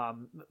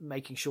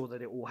making sure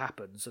that it all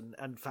happens. And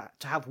in fact,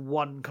 to have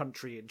one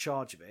country in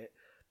charge of it,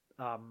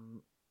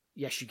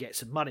 yes, you get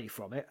some money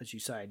from it, as you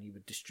say, and you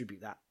would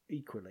distribute that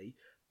equally,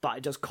 but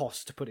it does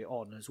cost to put it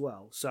on as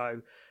well.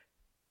 So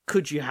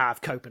could you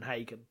have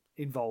Copenhagen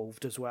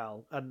involved as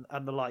well, and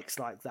the likes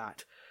like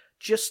that,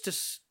 just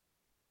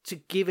to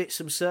give it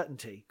some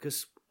certainty?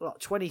 Because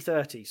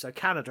 2030, so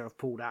Canada have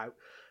pulled out.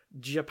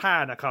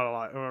 Japan are kind of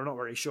like, oh, I'm not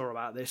really sure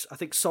about this. I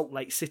think Salt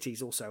Lake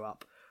City's also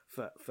up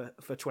for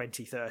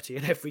 2030,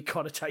 and every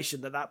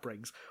connotation that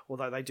brings,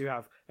 although they do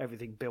have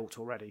everything built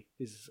already,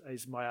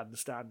 is my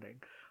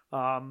understanding.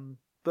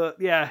 But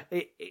yeah,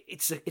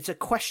 it's a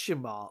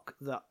question mark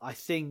that I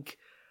think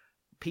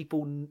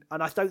people, and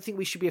I don't think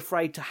we should be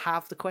afraid to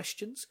have the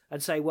questions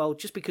and say, well,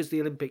 just because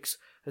the Olympics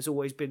has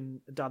always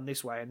been done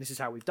this way and this is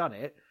how we've done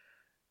it,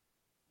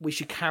 we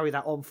should carry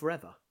that on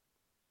forever.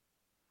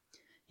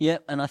 Yeah,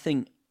 and I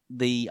think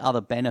the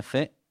other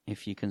benefit,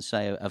 if you can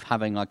say, of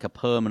having like a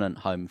permanent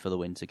home for the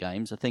Winter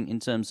Games, I think in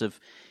terms of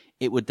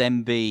it would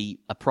then be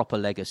a proper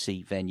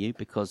legacy venue,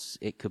 because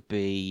it could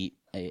be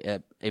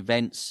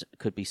events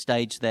could be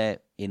staged there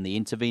in the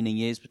intervening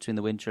years between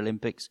the Winter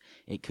Olympics.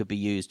 It could be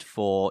used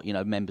for, you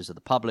know, members of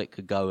the public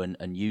could go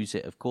and use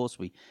it. Of course,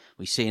 we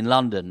see in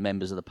London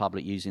members of the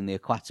public using the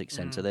Aquatic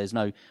Centre. There's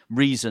no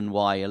reason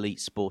why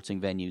elite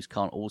sporting venues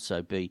can't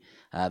also be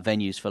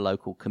venues for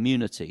local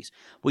communities.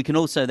 We can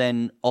also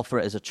then offer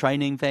it as a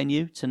training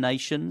venue to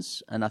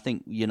nations, and I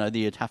think, you know,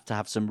 you'd have to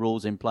have some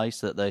rules in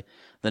place that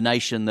the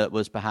nation that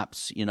was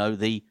perhaps, you know,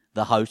 the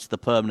host, the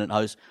permanent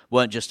host,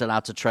 weren't just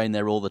allowed to train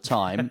there all the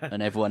time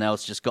and everyone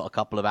else just got a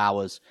couple of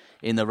hours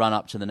in the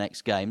run-up to the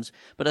next games.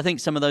 But I think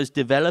some of those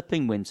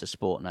developing winter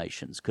sport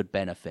nations could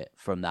benefit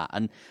from that,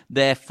 and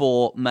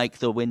therefore make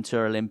the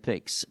Winter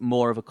Olympics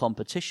more of a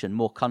competition,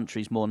 more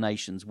countries, more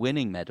nations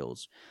winning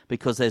medals,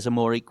 because there's a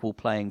more equal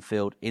playing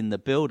field in the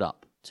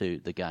build-up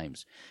to the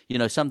games. You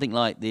know, something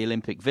like the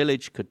Olympic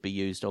Village could be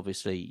used,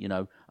 obviously, you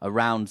know,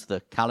 around the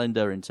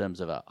calendar in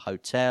terms of a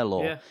hotel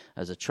or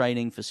as a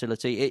training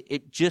facility.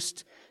 It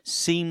just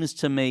seems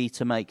to me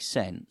to make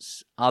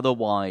sense.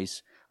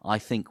 Otherwise, I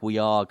think we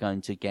are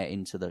going to get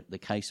into the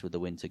case with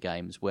the Winter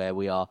Games where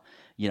we are,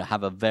 you know,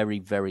 have a very,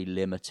 very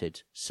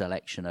limited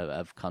selection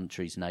of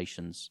countries,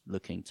 nations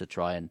looking to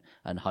try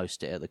and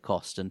host it at the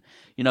cost. And,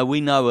 you know, we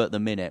know at the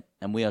minute,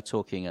 and we are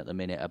talking at the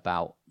minute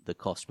about the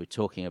cost. We're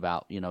talking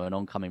about, you know, an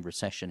oncoming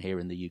recession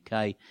here in the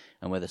UK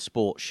and whether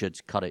sport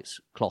should cut its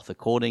cloth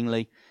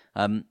accordingly.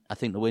 I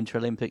think the Winter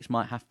Olympics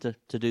might have to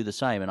do the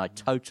same. And I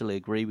totally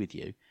agree with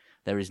you.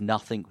 There is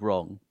nothing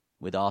wrong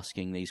with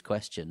asking these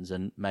questions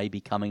and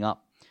maybe coming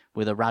up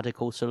with a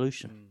radical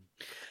solution.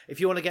 If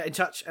you want to get in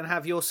touch and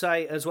have your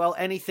say as well,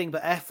 Anything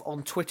But F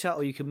on Twitter,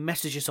 or you can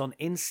message us on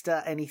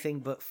Insta, Anything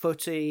But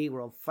Footy.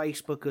 We're on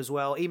Facebook as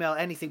well. Email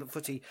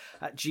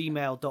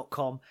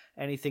anythingbutfooty@gmail.com.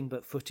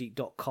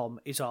 Anythingbutfooty.com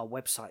is our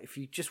website. If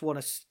you just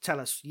want to tell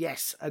us,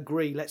 yes,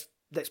 agree, let's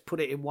put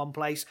it in one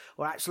place,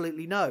 or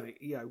absolutely no,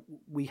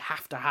 we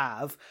have to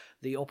have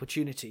the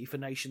opportunity for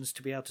nations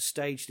to be able to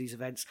stage these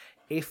events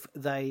if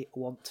they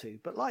want to.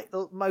 But like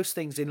most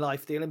things in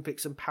life, the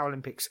Olympics and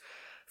Paralympics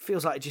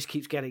feels like it just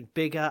keeps getting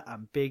bigger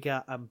and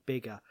bigger and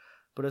bigger.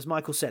 But as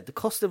Michael said, the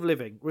cost of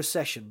living,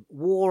 recession,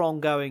 war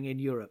ongoing in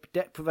Europe,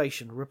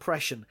 deprivation,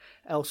 repression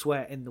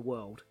elsewhere in the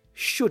world,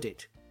 should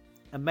it?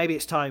 And maybe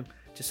it's time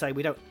to say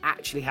we don't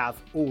actually have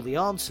all the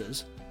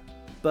answers,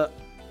 but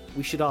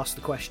we should ask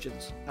the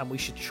questions and we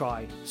should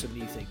try some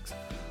new things.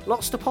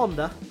 Lots to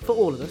ponder for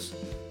all of us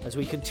as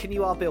we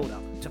continue our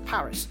build-up to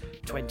Paris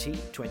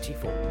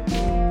 2024.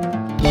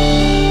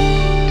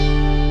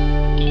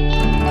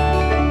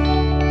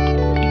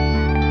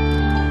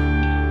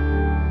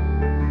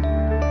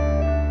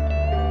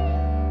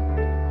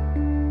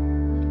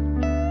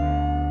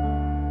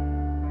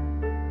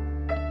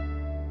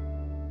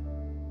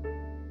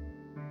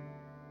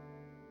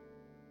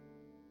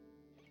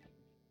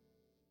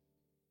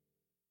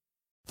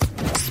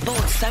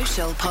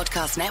 Social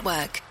Podcast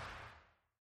Network.